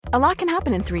A lot can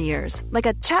happen in 3 years, like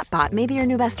a chatbot may be your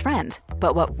new best friend.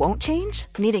 But what won't change?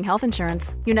 Needing health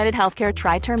insurance. United Healthcare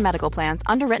Tri-Term Medical Plans,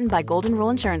 underwritten by Golden Rule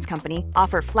Insurance Company,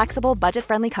 offer flexible,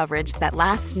 budget-friendly coverage that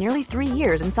lasts nearly 3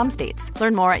 years in some states.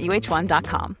 Learn more at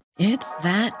uh1.com. It's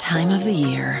that time of the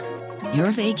year.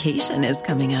 Your vacation is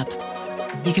coming up.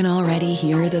 You can already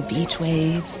hear the beach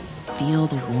waves, feel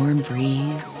the warm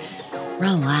breeze,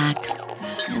 relax,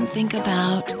 and think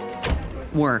about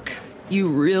work. You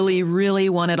really, really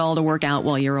want it all to work out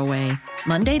while you're away.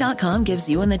 Monday.com gives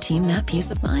you and the team that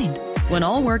peace of mind. When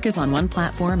all work is on one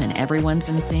platform and everyone's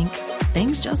in sync,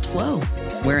 things just flow.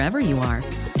 Wherever you are,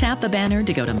 tap the banner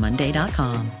to go to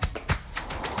Monday.com.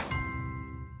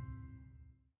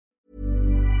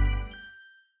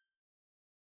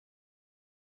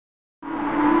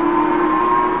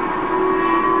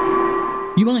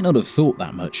 You might not have thought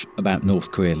that much about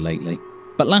North Korea lately,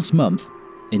 but last month,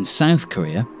 in South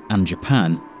Korea and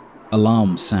Japan,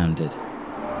 alarms sounded.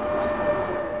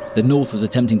 The North was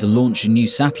attempting to launch a new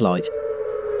satellite.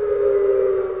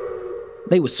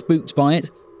 They were spooked by it.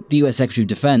 The US Secretary of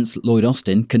Defense, Lloyd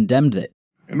Austin, condemned it.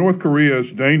 North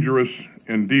Korea's dangerous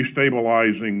and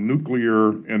destabilizing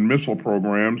nuclear and missile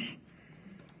programs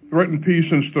threaten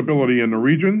peace and stability in the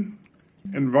region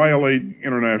and violate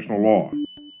international law.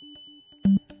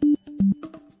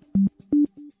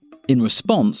 In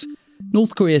response,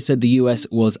 North Korea said the US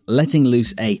was letting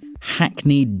loose a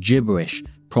hackneyed gibberish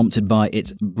prompted by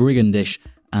its brigandish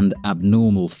and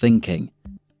abnormal thinking.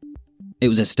 It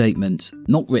was a statement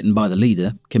not written by the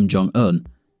leader, Kim Jong-un,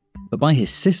 but by his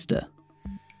sister,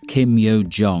 Kim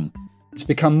Yo-jong. It's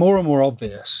become more and more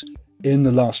obvious in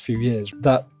the last few years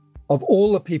that of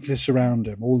all the people who surround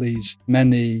him, all these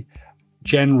many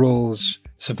generals,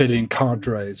 civilian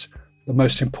cadres, the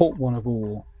most important one of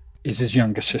all is his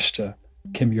younger sister,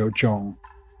 Kim Yo-jong.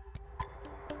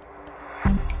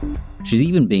 She's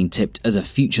even being tipped as a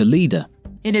future leader.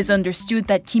 It is understood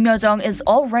that Kim Yo-jong is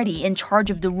already in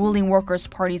charge of the ruling Workers'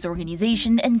 Party's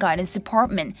organization and guidance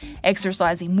department,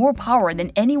 exercising more power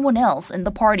than anyone else in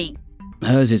the party.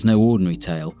 Hers is no ordinary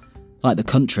tale. Like the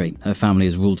country her family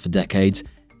has ruled for decades,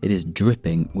 it is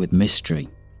dripping with mystery.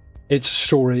 It's a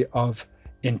story of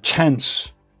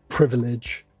intense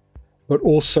privilege, but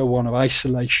also one of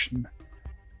isolation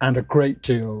and a great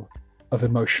deal of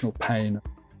emotional pain.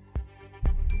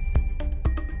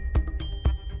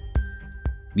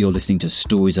 You're listening to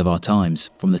Stories of Our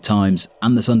Times from The Times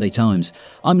and The Sunday Times.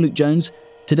 I'm Luke Jones.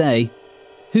 Today,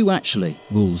 who actually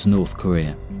rules North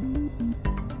Korea?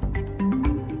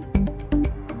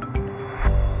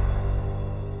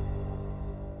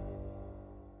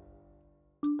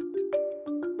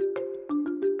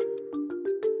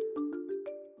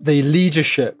 The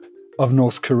leadership of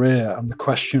North Korea and the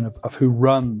question of who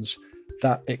runs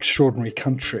that extraordinary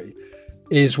country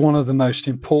is one of the most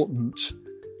important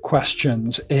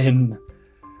questions in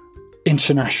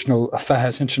international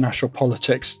affairs, international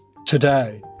politics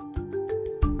today.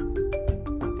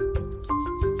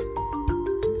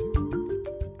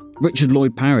 Richard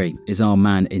Lloyd Parry is our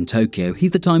man in Tokyo.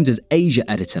 He's the Times' Asia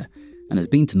editor and has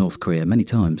been to North Korea many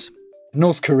times.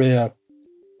 North Korea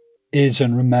is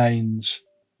and remains,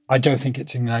 I don't think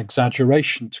it's an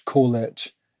exaggeration to call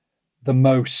it the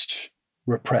most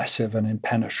repressive and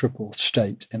impenetrable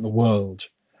state in the world.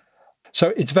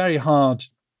 So it's very hard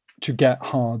to get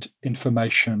hard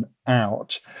information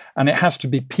out, and it has to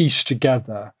be pieced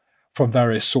together from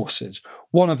various sources.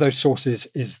 One of those sources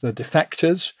is the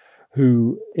defectors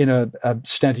who, in a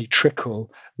steady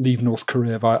trickle, leave North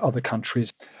Korea via other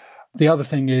countries. The other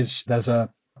thing is there's a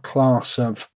class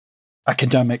of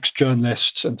academics,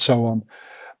 journalists, and so on,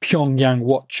 Pyongyang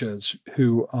watchers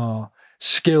who are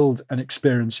skilled and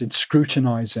experienced in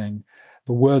scrutinizing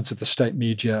the words of the state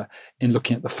media, in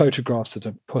looking at the photographs that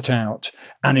are put out,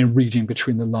 and in reading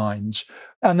between the lines.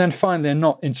 And then finally, and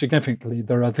not insignificantly,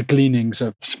 there are the gleanings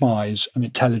of spies and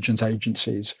intelligence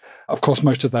agencies. Of course,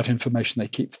 most of that information they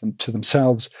keep them to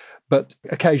themselves, but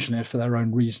occasionally, for their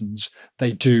own reasons,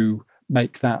 they do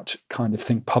make that kind of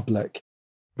thing public.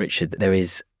 Richard, there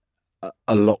is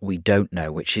a lot we don't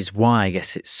know, which is why I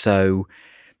guess it's so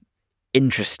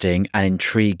interesting and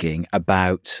intriguing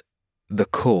about the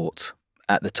court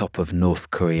at the top of North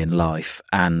Korean life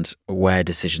and where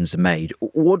decisions are made.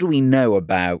 What do we know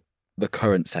about the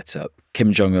current setup,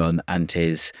 Kim Jong-un and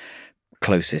his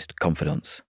closest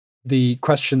confidants? The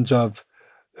questions of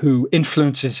who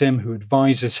influences him, who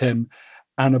advises him,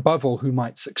 and above all, who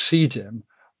might succeed him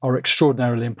are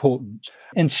extraordinarily important.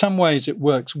 In some ways, it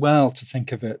works well to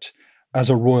think of it as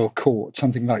a royal court,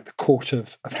 something like the court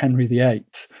of Henry VIII,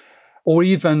 or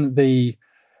even the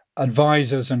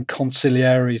advisors and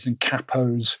consigliaries and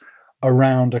capos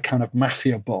around a kind of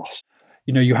mafia boss.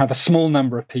 You know, you have a small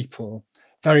number of people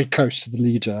very close to the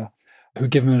leader who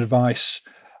give him advice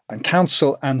and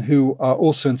counsel and who are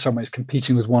also in some ways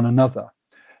competing with one another.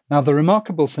 Now, the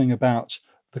remarkable thing about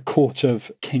the court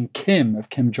of King Kim, of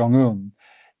Kim Jong-un,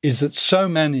 is that so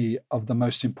many of the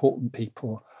most important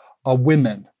people are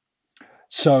women.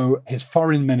 So his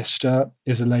foreign minister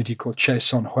is a lady called Choi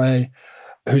Son-hui,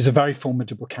 who's a very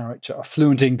formidable character, a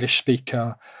fluent English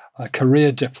speaker, a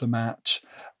career diplomat,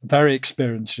 very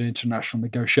experienced in international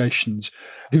negotiations,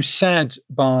 who's said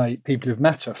by people who've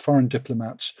met her, foreign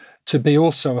diplomats, to be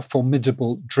also a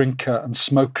formidable drinker and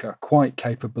smoker, quite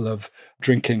capable of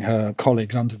drinking her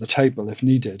colleagues under the table if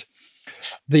needed.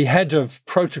 The head of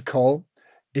protocol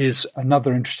is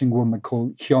another interesting woman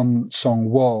called Hyun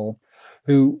Song-wol,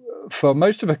 who for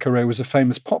most of her career was a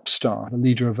famous pop star, the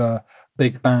leader of a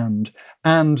big band,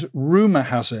 and rumour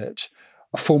has it,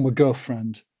 a former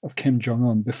girlfriend of Kim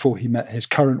Jong-un before he met his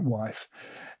current wife.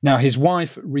 Now, his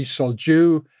wife, Ri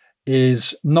Sol-ju,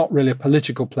 is not really a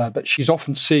political player, but she's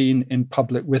often seen in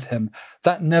public with him.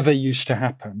 That never used to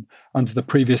happen under the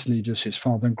previous leaders, his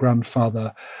father and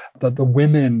grandfather, that the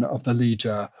women of the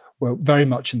leader were very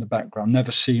much in the background,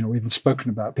 never seen or even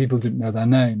spoken about. People didn't know their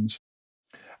names.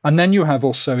 And then you have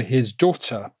also his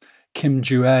daughter, Kim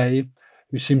Ju-ae,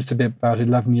 who seems to be about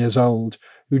 11 years old,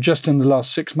 who just in the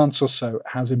last 6 months or so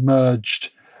has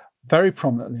emerged very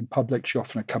prominently in public. She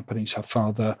often accompanies her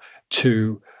father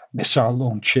to missile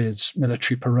launches,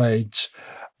 military parades.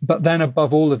 But then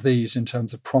above all of these, in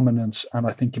terms of prominence and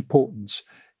I think importance,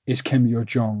 is Kim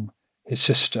Yo-jong, his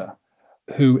sister,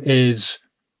 who is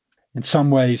in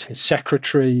some ways his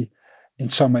secretary, in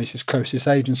some ways his closest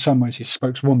aide, in some ways his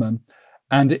spokeswoman.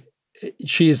 And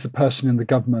she is the person in the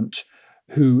government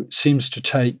who seems to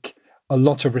take a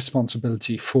lot of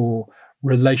responsibility for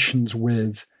relations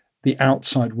with the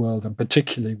outside world, and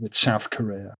particularly with South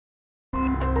Korea.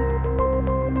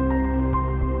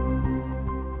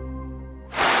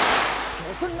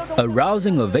 A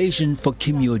rousing ovation for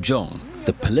Kim Yo-jong,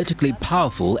 the politically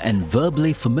powerful and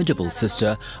verbally formidable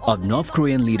sister of North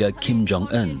Korean leader Kim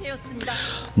Jong-un.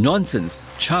 Nonsense,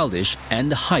 childish,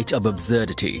 and the height of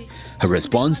absurdity. Her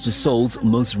response to Seoul's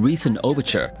most recent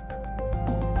overture.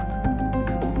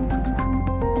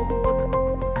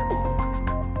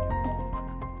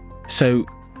 So,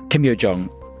 Kim Yo-jong,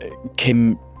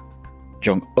 Kim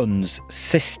Jong-un's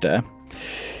sister,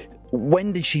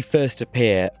 when did she first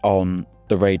appear on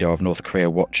the radar of North Korea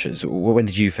watchers? When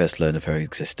did you first learn of her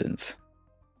existence?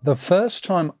 The first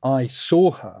time I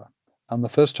saw her, and the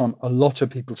first time a lot of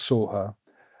people saw her,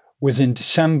 was in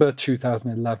December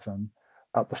 2011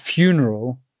 at the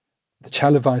funeral, the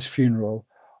televised funeral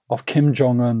of Kim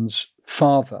Jong-un's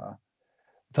father,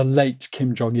 the late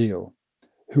Kim Jong-il,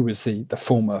 who was the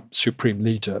former supreme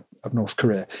leader of North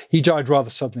Korea. He died rather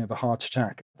suddenly of a heart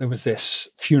attack. There was this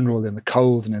funeral in the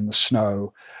cold and in the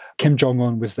snow. Kim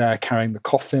Jong-un was there carrying the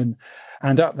coffin,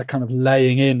 and at the kind of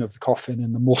laying in of the coffin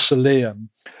in the mausoleum,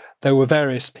 there were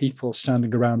various people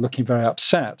standing around looking very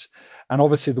upset. And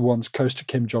obviously the ones close to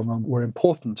Kim Jong-un were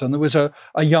important. And there was a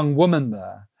young woman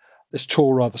there, this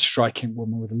tall, rather striking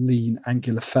woman with a lean,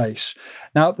 angular face.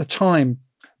 Now, at the time,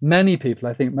 many people,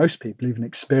 I think most people, even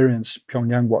experienced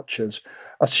Pyongyang watchers,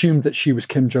 assumed that she was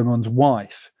Kim Jong-un's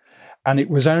wife. And it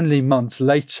was only months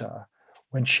later,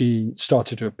 when she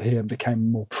started to appear and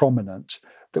became more prominent,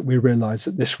 that we realized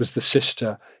that this was the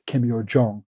sister, Kim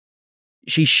Yo-jong.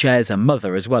 She shares a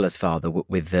mother as well as father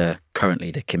with the current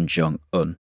leader, Kim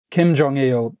Jong-un. Kim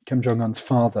Jong-il, Kim Jong-un's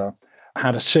father,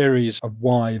 had a series of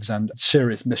wives and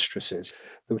serious mistresses.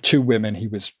 There were two women he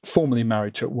was formerly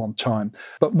married to at one time,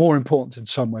 but more important in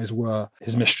some ways were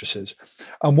his mistresses.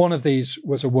 And one of these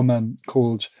was a woman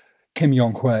called Kim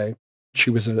Yong-hui. She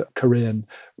was a Korean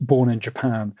born in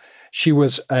Japan. She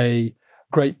was a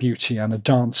great beauty and a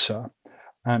dancer,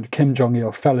 and Kim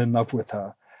Jong-il fell in love with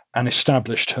her and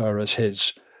established her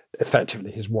as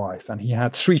effectively his wife. And he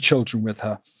had 3 children with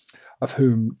her, of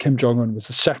whom Kim Jong-un was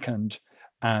the second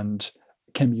and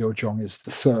Kim Yo-jong is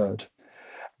the third.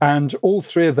 And all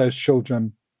 3 of those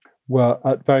children were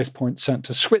at various points sent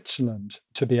to Switzerland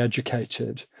to be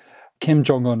educated. Kim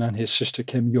Jong-un and his sister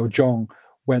Kim Yo-jong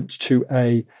went to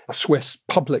a Swiss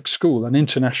public school, an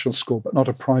international school, but not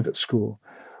a private school,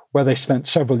 where they spent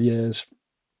several years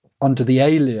under the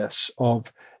alias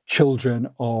of children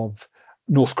of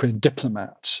North Korean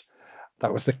diplomats.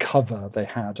 That was the cover they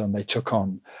had, and they took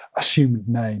on assumed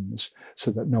names so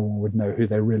that no one would know who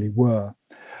they really were.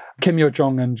 Kim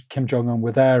Yo-jong and Kim Jong-un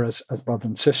were there as brother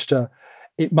and sister.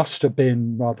 It must have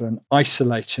been rather an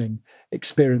isolating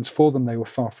experience for them. They were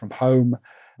far from home.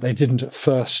 They didn't at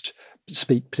first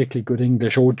speak particularly good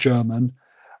English or German.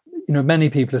 many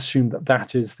people assume that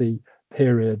that is the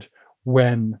period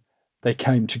when they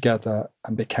came together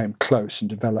and became close and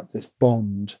developed this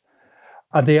bond.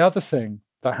 And the other thing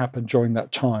that happened during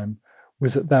that time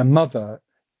was that their mother,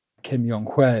 Kim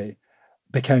Jong-un,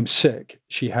 became sick.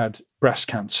 She had breast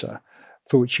cancer,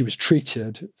 for which she was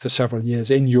treated for several years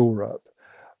in Europe,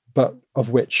 but of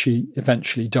which she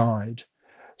eventually died.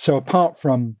 So apart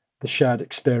from the shared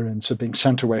experience of being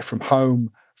sent away from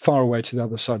home, far away to the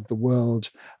other side of the world,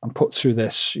 and put through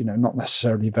this, not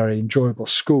necessarily very enjoyable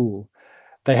school,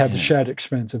 they had the shared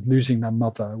experience of losing their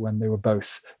mother when they were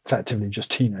both effectively just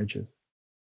teenagers.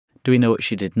 Do we know what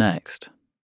she did next?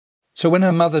 So when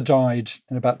her mother died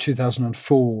in about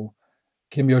 2004,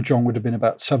 Kim Yo-jong would have been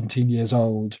about 17 years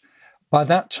old. By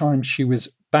that time, she was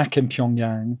back in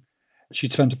Pyongyang.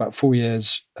 She'd spent about 4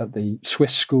 years at the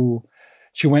Swiss school.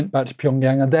 She went back to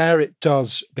Pyongyang, and there it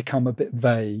does become a bit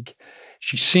vague.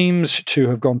 She seems to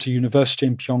have gone to university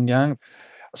in Pyongyang.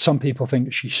 Some people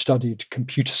think she studied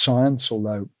computer science,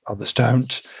 although others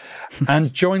don't.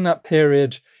 And during that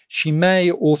period, she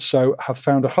may also have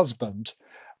found a husband.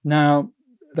 Now,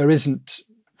 there isn't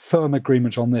firm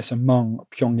agreement on this among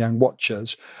Pyongyang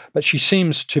watchers, but she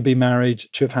seems to be married,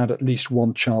 to have had at least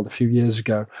one child a few years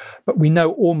ago. But we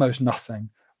know almost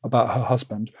nothing about her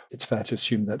husband. It's fair to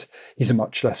assume that he's a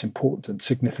much less important and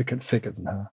significant figure than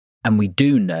her. And we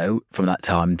do know from that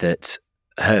time that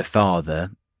her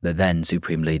father, the then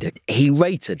Supreme Leader, he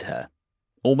rated her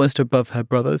almost above her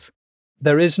brothers.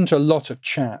 There isn't a lot of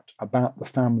chat about the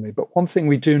family, but one thing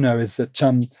we do know is that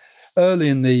early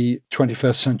in the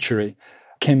 21st century,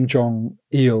 Kim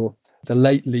Jong-il, the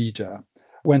late leader,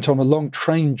 went on a long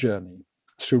train journey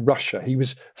through Russia. He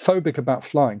was phobic about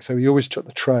flying, so he always took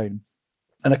the train.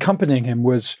 And accompanying him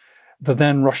was the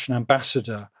then Russian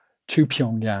ambassador to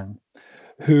Pyongyang,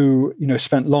 who,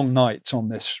 spent long nights on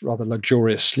this rather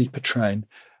luxurious sleeper train,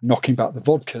 knocking back the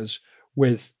vodkas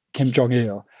with Kim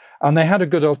Jong-il. And they had a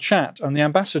good old chat. And the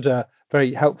ambassador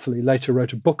very helpfully later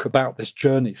wrote a book about this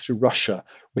journey through Russia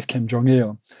with Kim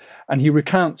Jong-il. And he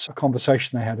recounts a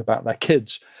conversation they had about their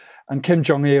kids. And Kim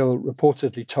Jong-il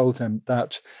reportedly told him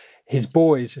that his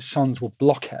sons were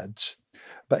blockheads,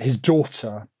 but his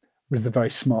daughter was the very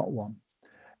smart one.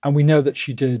 And we know that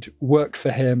she did work for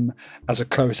him as a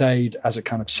close aide, as a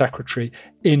kind of secretary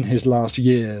in his last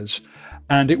years.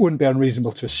 And it wouldn't be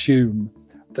unreasonable to assume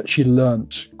that she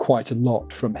learnt quite a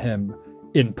lot from him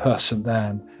in person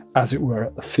then, as it were,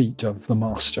 at the feet of the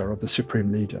master, of the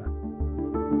supreme leader.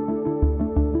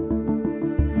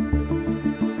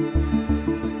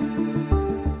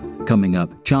 Coming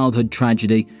up, childhood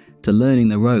tragedy to learning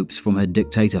the ropes from her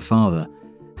dictator father.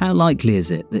 How likely is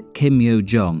it that Kim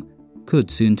Yo-jong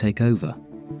could soon take over?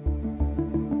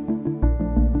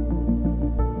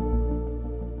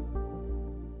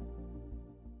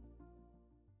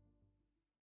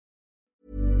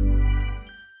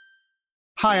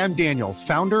 Hi, I'm Daniel,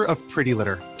 founder of Pretty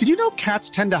Litter. Did you know cats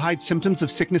tend to hide symptoms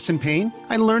of sickness and pain?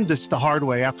 I learned this the hard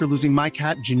way after losing my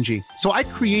cat, Gingy. So I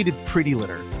created Pretty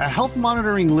Litter, a health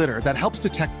monitoring litter that helps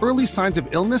detect early signs of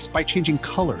illness by changing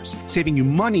colors, saving you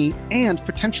money and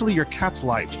potentially your cat's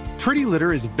life. Pretty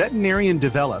Litter is veterinarian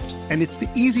developed, and it's the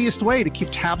easiest way to keep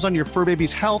tabs on your fur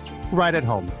baby's health right at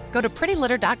home. Go to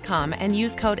prettylitter.com and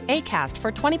use code ACAST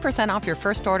for 20% off your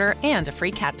first order and a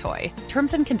free cat toy.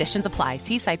 Terms and conditions apply.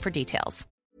 See site for details.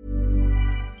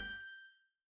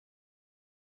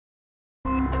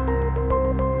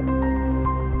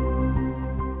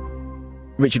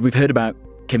 Richard, we've heard about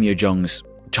Kim Yo-jong's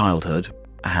childhood,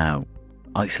 how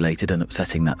isolated and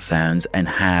upsetting that sounds, and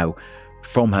how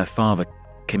from her father,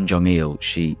 Kim Jong-il,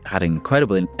 she had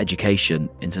incredible education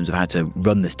in terms of how to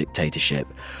run this dictatorship.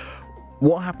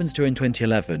 What happens to her in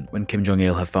 2011 when Kim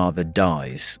Jong-il, her father,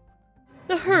 dies?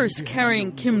 The hearse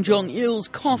carrying Kim Jong-il's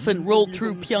coffin rolled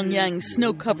through Pyongyang's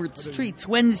snow-covered streets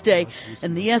Wednesday,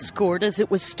 and the escort, as it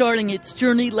was starting its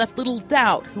journey, left little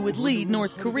doubt who would lead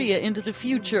North Korea into the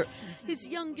future. His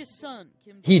youngest son,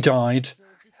 he died.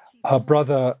 Her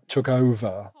brother took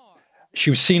over. She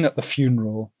was seen at the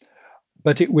funeral,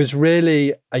 but it was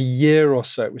really a year or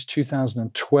so, it was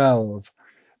 2012,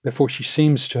 before she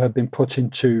seems to have been put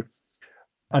into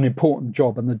an important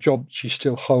job, and the job she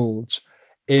still holds,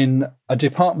 in a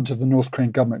department of the North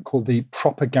Korean government called the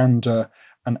Propaganda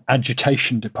and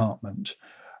Agitation Department.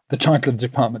 The title of the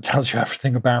department tells you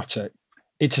everything about it.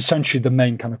 It's essentially the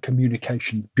main kind of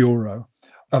communications bureau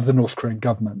of the North Korean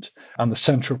government and the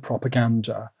centre of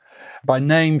propaganda. By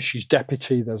name, she's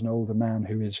deputy. There's an older man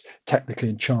who is technically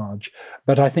in charge.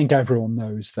 But I think everyone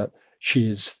knows that she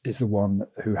is the one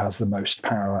who has the most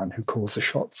power and who calls the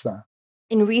shots there.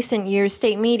 In recent years,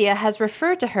 state media has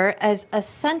referred to her as a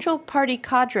central party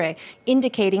cadre,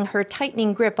 indicating her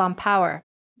tightening grip on power.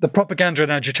 The propaganda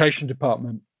and agitation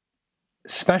department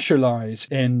specialize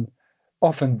in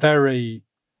often very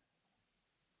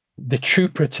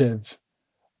vituperative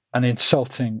and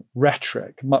insulting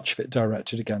rhetoric, much of it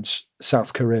directed against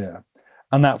South Korea.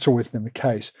 And that's always been the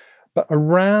case. But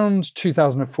around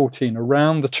 2014,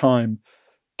 around the time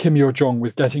Kim Yo-jong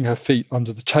was getting her feet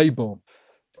under the table,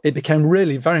 it became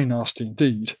really very nasty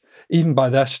indeed. Even by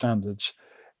their standards,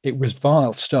 it was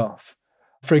vile stuff.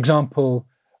 For example,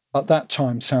 at that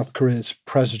time, South Korea's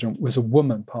president was a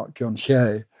woman, Park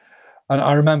Geun-hye. And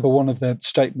I remember one of their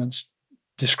statements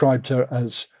described her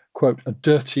as, quote, a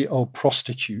dirty old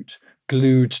prostitute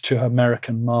glued to her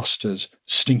American master's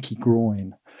stinky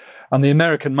groin. And the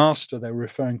American master they were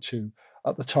referring to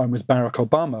at the time was Barack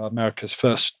Obama, America's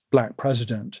first black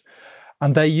president.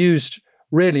 And they used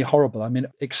really horrible,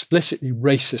 explicitly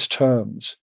racist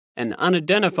terms. An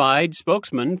unidentified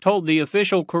spokesman told the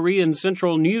official Korean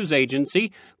Central News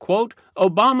Agency, quote,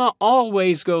 Obama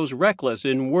always goes reckless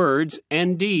in words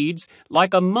and deeds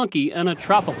like a monkey in a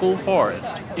tropical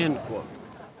forest, end quote.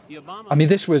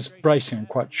 This was bracing and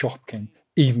quite shocking,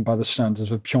 even by the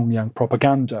standards of Pyongyang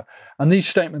propaganda. And these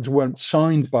statements weren't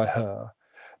signed by her,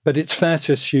 but it's fair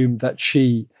to assume that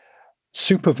she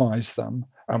supervised them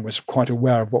and was quite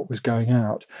aware of what was going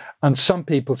out. And some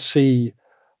people see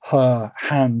her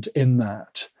hand in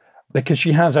that, because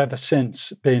she has ever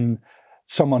since been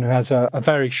someone who has a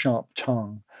very sharp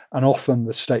tongue, and often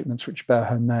the statements which bear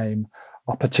her name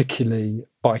are particularly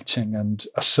biting and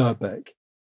acerbic.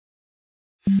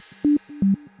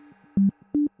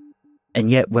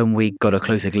 And yet when we got a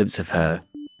closer glimpse of her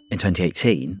in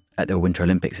 2018 at the Winter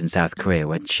Olympics in South Korea,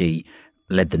 when she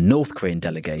led the North Korean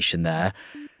delegation there,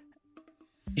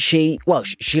 she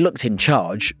looked in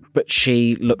charge, but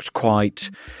she looked quite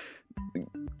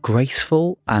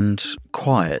graceful and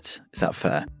quiet. Is that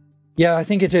fair? Yeah, I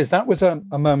think it is. That was a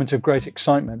moment of great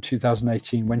excitement,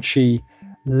 2018, when she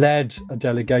led a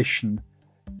delegation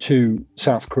to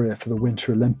South Korea for the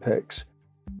Winter Olympics.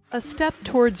 A step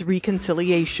towards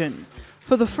reconciliation.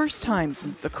 For the first time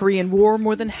since the Korean War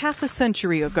more than half a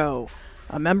century ago,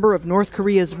 a member of North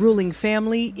Korea's ruling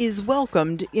family is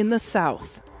welcomed in the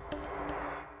South.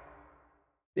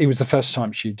 It was the first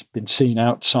time she'd been seen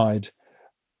outside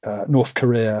North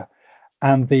Korea,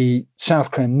 and the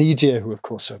South Korean media, who of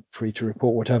course are free to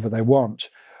report whatever they want,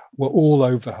 were all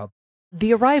over her.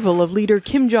 The arrival of leader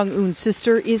Kim Jong-un's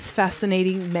sister is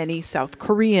fascinating many South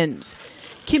Koreans.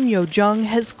 Kim Yo-jong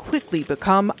has quickly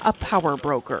become a power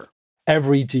broker.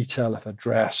 Every detail of her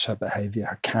dress, her behaviour,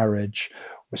 her carriage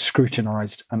was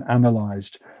scrutinised and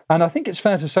analysed. And I think it's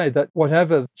fair to say that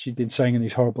whatever she'd been saying in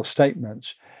these horrible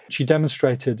statements, she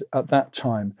demonstrated at that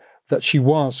time that she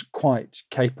was quite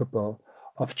capable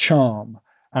of charm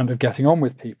and of getting on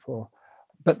with people.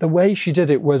 But the way she did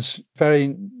it was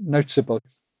very noticeable.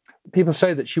 People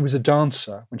say that she was a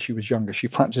dancer when she was younger. She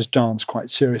practiced dance quite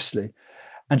seriously.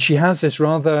 And she has this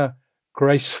rather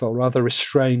graceful, rather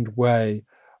restrained way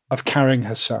of carrying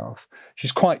herself.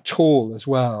 She's quite tall as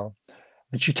well.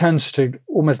 And she tends to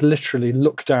almost literally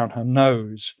look down her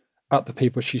nose at the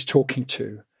people she's talking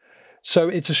to. So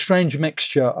it's a strange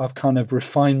mixture of kind of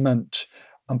refinement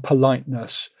and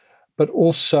politeness, but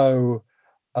also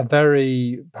a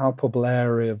very palpable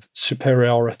area of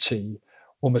superiority,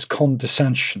 almost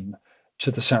condescension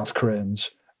to the South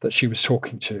Koreans that she was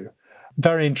talking to.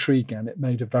 Very intriguing. It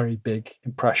made a very big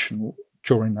impression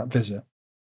during that visit.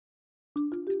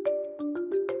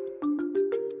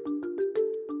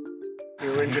 We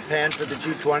were in Japan for the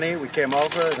G20. We came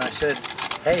over and I said,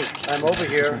 hey, I'm over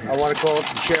here. I want to call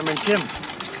Chairman Kim.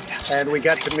 And we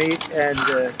got to meet, and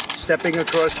stepping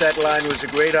across that line was a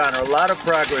great honor. A lot of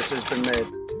progress has been made.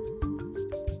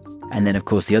 And then, of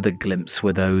course, the other glimpse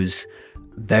were those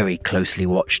very closely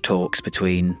watched talks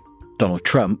between Donald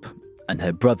Trump and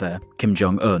her brother, Kim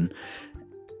Jong-un.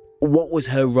 What was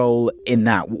her role in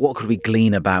that? What could we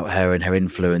glean about her and her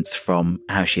influence from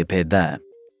how she appeared there?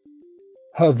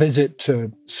 Her visit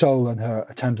to Seoul and her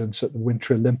attendance at the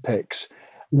Winter Olympics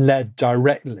led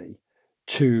directly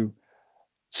to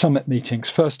summit meetings,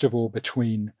 first of all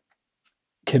between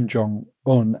Kim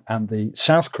Jong-un and the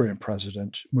South Korean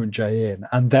president, Moon Jae-in,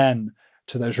 and then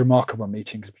to those remarkable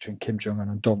meetings between Kim Jong-un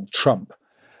and Donald Trump.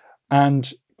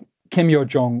 And Kim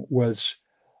Yo-jong was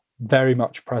very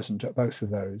much present at both of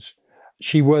those.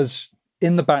 She was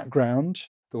in the background.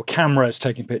 There were cameras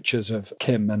taking pictures of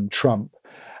Kim and Trump,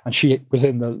 and she was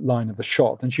in the line of the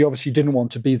shot. And she obviously didn't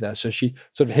want to be there, so she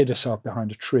sort of hid herself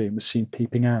behind a tree and was seen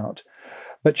peeping out.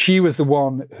 But she was the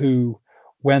one who,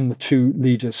 when the two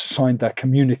leaders signed their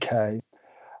communique,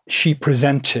 she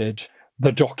presented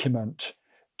the document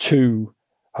to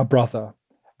her brother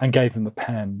and gave him the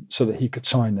pen so that he could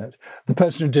sign it. The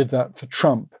person who did that for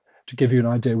Trump, to give you an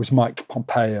idea, was Mike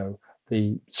Pompeo,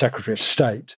 the Secretary of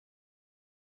State.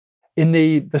 In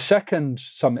the second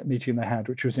summit meeting they had,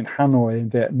 which was in Hanoi in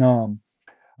Vietnam,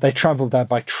 they travelled there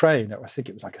by train. I think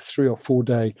it was like a 3 or 4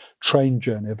 day train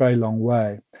journey, a very long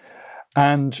way.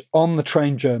 And on the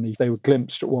train journey, they were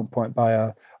glimpsed at one point by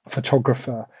a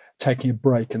photographer taking a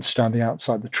break and standing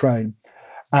outside the train.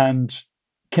 And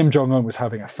Kim Jong-un was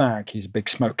having a fag. He's a big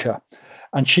smoker.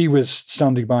 And she was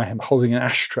standing by him holding an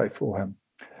ashtray for him.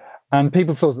 And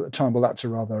people thought at the time, well, that's a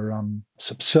rather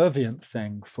subservient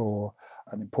thing for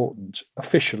an important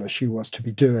official as she was to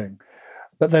be doing.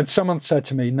 But then someone said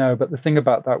to me, no, but the thing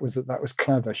about that was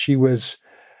clever. She was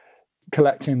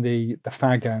collecting the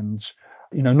fag ends,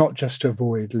 not just to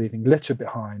avoid leaving litter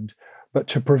behind, but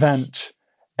to prevent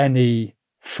any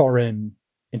foreign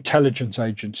intelligence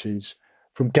agencies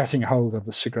from getting hold of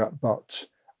the cigarette butts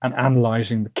and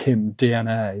analysing the Kim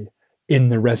DNA in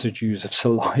the residues of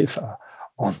saliva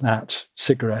on that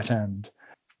cigarette end.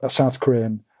 A South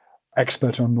Korean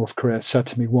expert on North Korea said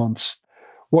to me once,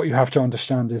 what you have to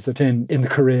understand is that in the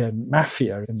Korean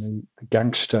mafia, in the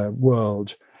gangster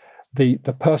world, the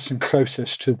person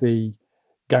closest to the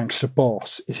gangster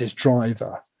boss is his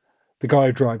driver. The guy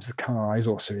who drives the car is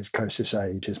also his closest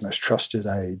aide, his most trusted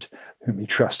aide, whom he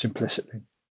trusts implicitly.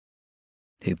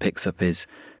 Who picks up his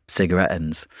cigarette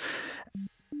ends.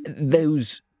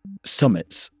 Those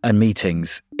summits and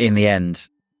meetings, in the end,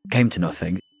 came to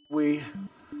nothing. We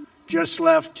just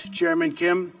left Chairman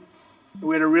Kim.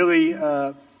 We had a really,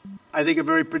 I think, a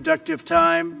very productive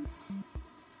time.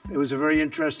 It was a very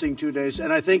interesting 2 days.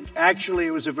 And I think, actually,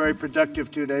 it was a very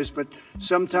productive 2 days, but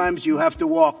sometimes you have to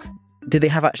walk. Did they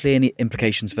have actually any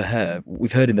implications for her?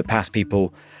 We've heard in the past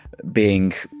people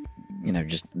being,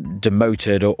 just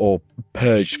demoted or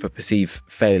purged for perceived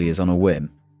failures on a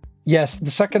whim. Yes,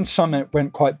 the second summit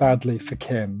went quite badly for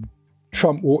Kim.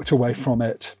 Trump walked away from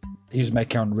it. He was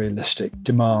making unrealistic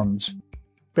demands.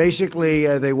 Basically,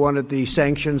 they wanted the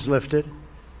sanctions lifted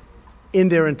in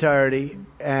their entirety,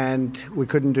 and we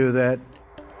couldn't do that.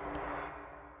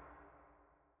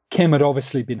 Kim had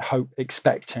obviously been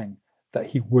expecting that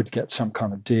he would get some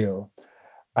kind of deal,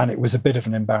 and it was a bit of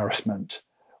an embarrassment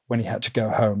when he had to go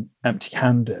home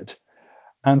empty-handed.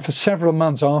 And for several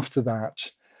months after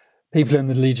that, people in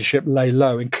the leadership lay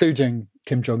low, including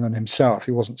Kim Jong-un himself.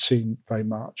 He wasn't seen very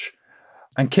much.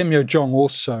 And Kim Yo-jong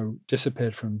also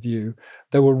disappeared from view.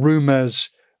 There were rumours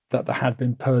that there had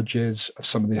been purges of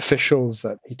some of the officials,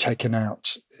 that he'd taken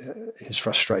out his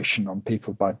frustration on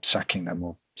people by sacking them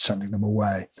or sending them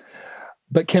away.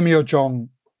 But Kim Yo-jong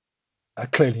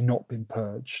had clearly not been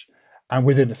purged. And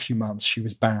within a few months, she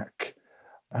was back.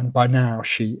 And by now,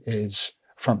 she is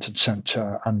front and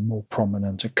centre and more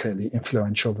prominent and clearly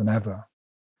influential than ever.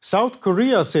 South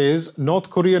Korea says North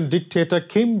Korean dictator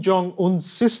Kim Jong-un's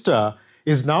sister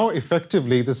is now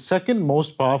effectively the second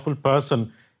most powerful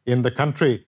person in the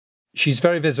country. She's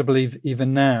very visible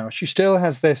even now. She still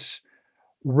has this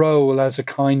role as a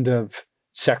kind of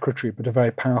secretary, but a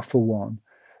very powerful one.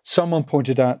 Someone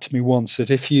pointed out to me once that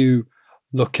if you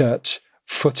look at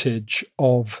footage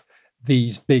of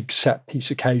these big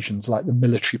set-piece occasions like the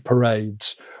military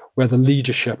parades, where the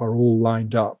leadership are all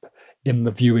lined up in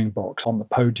the viewing box on the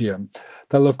podium,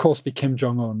 there'll of course be Kim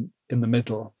Jong-un in the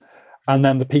middle. And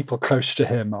then the people close to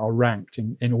him are ranked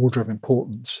in order of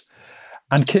importance.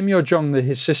 And Kim Yo-jong,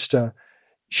 his sister,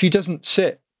 she doesn't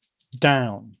sit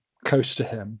down close to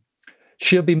him.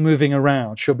 She'll be moving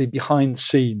around. She'll be behind the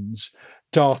scenes,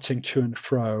 darting to and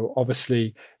fro,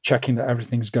 obviously checking that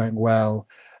everything's going well,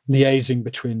 liaising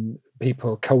between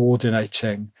people,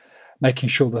 coordinating, making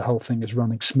sure the whole thing is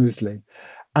running smoothly.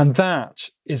 And that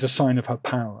is a sign of her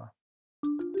power.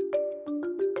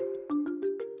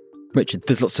 Richard,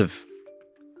 there's lots of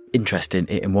interest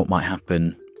in what might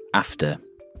happen after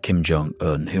Kim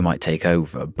Jong-un, who might take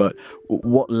over. But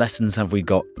what lessons have we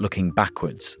got looking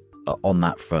backwards on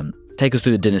that front? Take us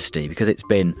through the dynasty, because it's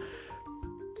been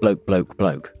bloke, bloke,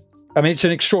 bloke. I mean, it's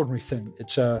an extraordinary thing.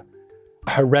 It's a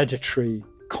hereditary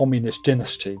communist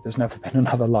dynasty. There's never been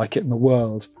another like it in the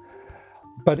world.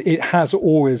 But it has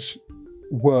always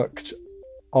worked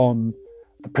on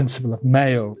the principle of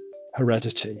male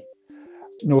heredity.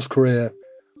 North Korea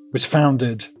was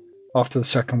founded after the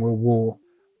Second World War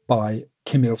by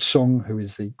Kim Il-sung, who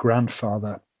is the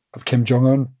grandfather of Kim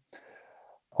Jong-un.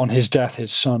 On his death,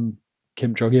 his son,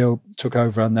 Kim Jong-il, took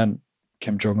over, and then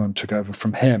Kim Jong-un took over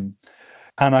from him.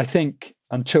 And I think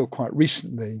until quite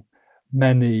recently,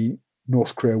 many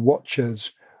North Korea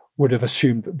watchers would have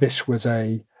assumed that this was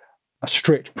a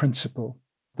strict principle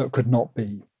that could not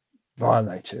be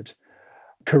violated.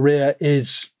 Korea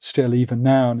is still, even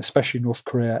now, and especially North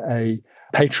Korea, a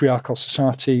patriarchal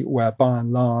society where by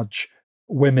and large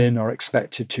women are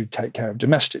expected to take care of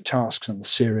domestic tasks and the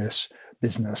serious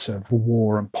business of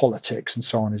war and politics and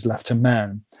so on is left to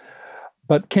men.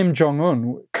 But Kim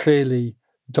Jong-un clearly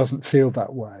doesn't feel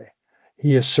that way.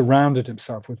 He has surrounded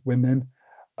himself with women.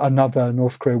 Another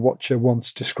North Korea watcher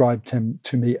once described him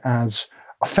to me as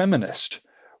a feminist,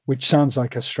 which sounds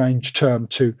like a strange term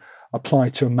to apply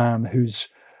to a man who's,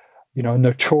 a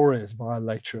notorious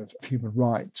violator of human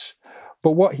rights.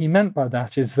 But what he meant by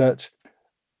that is that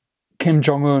Kim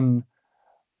Jong-un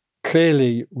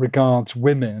clearly regards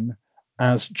women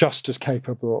as just as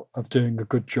capable of doing a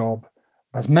good job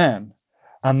as men.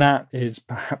 And that is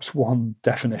perhaps one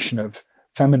definition of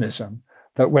feminism,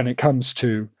 that when it comes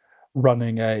to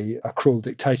running a cruel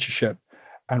dictatorship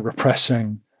and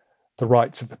repressing the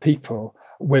rights of the people,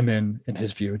 women, in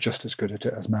his view, are just as good at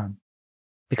it as men.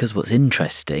 Because what's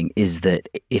interesting is that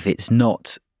if it's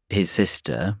not his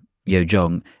sister, Yo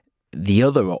Jong, the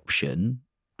other option,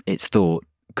 it's thought,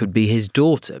 could be his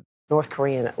daughter. North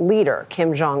Korean leader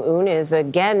Kim Jong-un is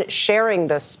again sharing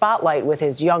the spotlight with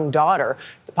his young daughter.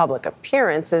 The public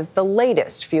appearance is the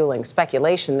latest, fueling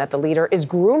speculation that the leader is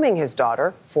grooming his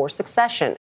daughter for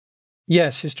succession.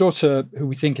 Yes, his daughter, who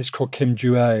we think is called Kim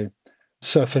Jue,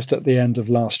 surfaced at the end of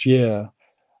last year,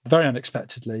 very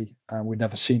unexpectedly. We'd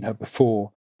never seen her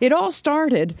before. It all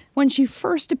started when she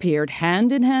first appeared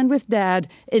hand in hand with Dad,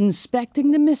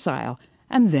 inspecting the missile,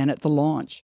 and then at the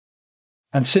launch.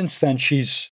 And since then,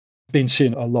 she's been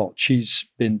seen a lot. She's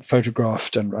been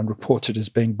photographed and reported as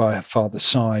being by her father's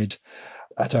side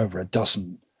at over a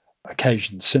dozen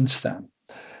occasions since then.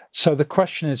 So the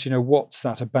question is, what's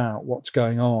that about? What's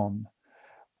going on?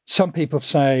 Some people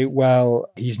say, well,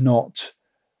 he's not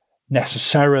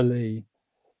necessarily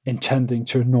intending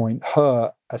to anoint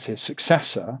her as his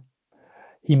successor.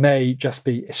 He may just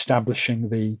be establishing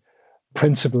the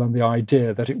principle and the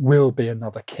idea that it will be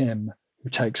another Kim who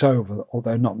takes over,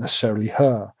 although not necessarily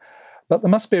her. But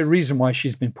there must be a reason why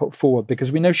she's been put forward,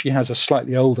 because we know she has a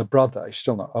slightly older brother. He's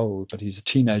still not old, but he's a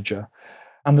teenager.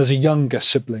 And there's a younger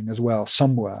sibling as well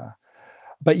somewhere.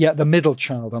 But yet the middle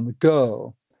child and the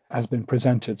girl has been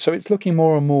presented. So it's looking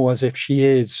more and more as if she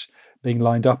is being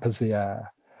lined up as the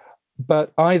heir.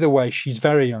 But either way, she's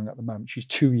very young at the moment. She's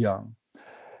too young.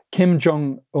 Kim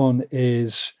Jong-un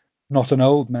is not an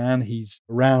old man. He's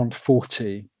around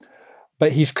 40.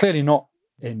 But he's clearly not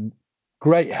in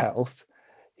great health.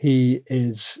 He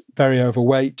is very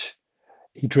overweight.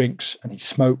 He drinks and he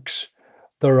smokes.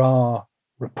 There are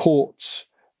reports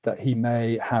that he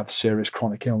may have serious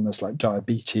chronic illness like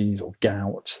diabetes or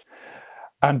gout.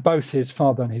 And both his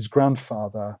father and his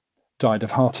grandfather died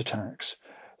of heart attacks.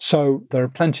 So there are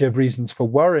plenty of reasons for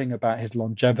worrying about his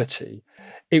longevity.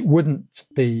 It wouldn't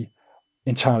be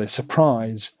entirely a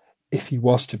surprise if he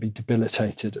was to be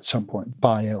debilitated at some point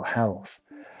by ill health.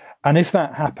 And if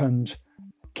that happened,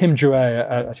 Kim Jue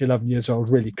at 11 years old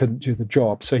really couldn't do the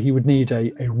job. So he would need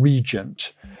a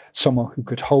regent, someone who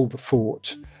could hold the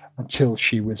fort until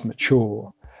she was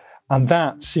mature. And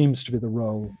that seems to be the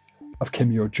role of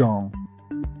Kim Yo-jong.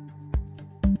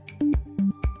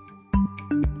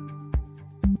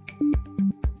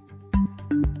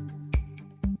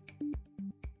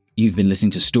 You've been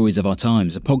listening to Stories of Our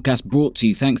Times, a podcast brought to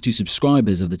you thanks to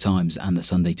subscribers of The Times and The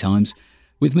Sunday Times,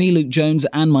 with me, Luke Jones,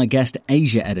 and my guest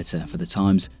Asia editor for The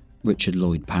Times, Richard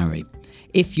Lloyd Parry.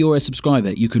 If you're a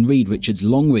subscriber, you can read Richard's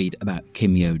long read about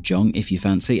Kim Yo-jong if you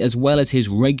fancy, as well as his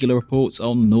regular reports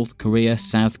on North Korea,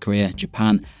 South Korea,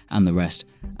 Japan, and the rest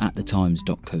at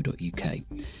thetimes.co.uk.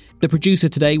 The producer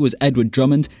today was Edward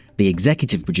Drummond, the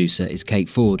executive producer is Kate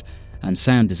Ford, and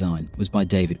sound design was by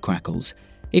David Crackles.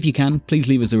 If you can, please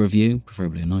leave us a review,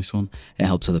 preferably a nice one. It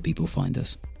helps other people find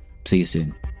us. See you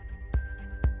soon.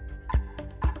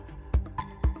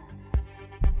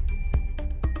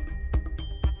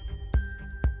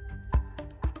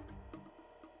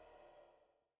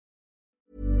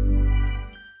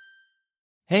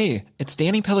 Hey, it's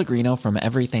Danny Pellegrino from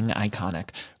Everything Iconic.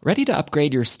 Ready to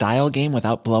upgrade your style game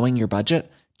without blowing your budget?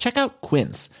 Check out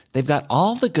Quince. They've got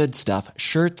all the good stuff,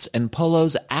 shirts and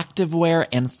polos, activewear,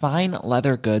 and fine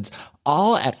leather goods,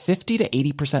 all at 50 to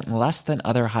 80% less than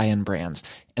other high-end brands.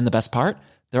 And the best part?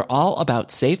 They're all about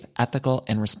safe, ethical,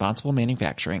 and responsible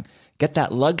manufacturing. Get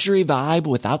that luxury vibe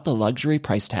without the luxury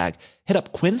price tag. Hit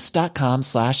up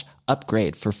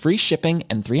quince.com/upgrade for free shipping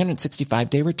and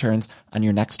 365-day returns on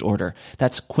your next order.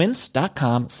 That's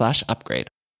quince.com/upgrade.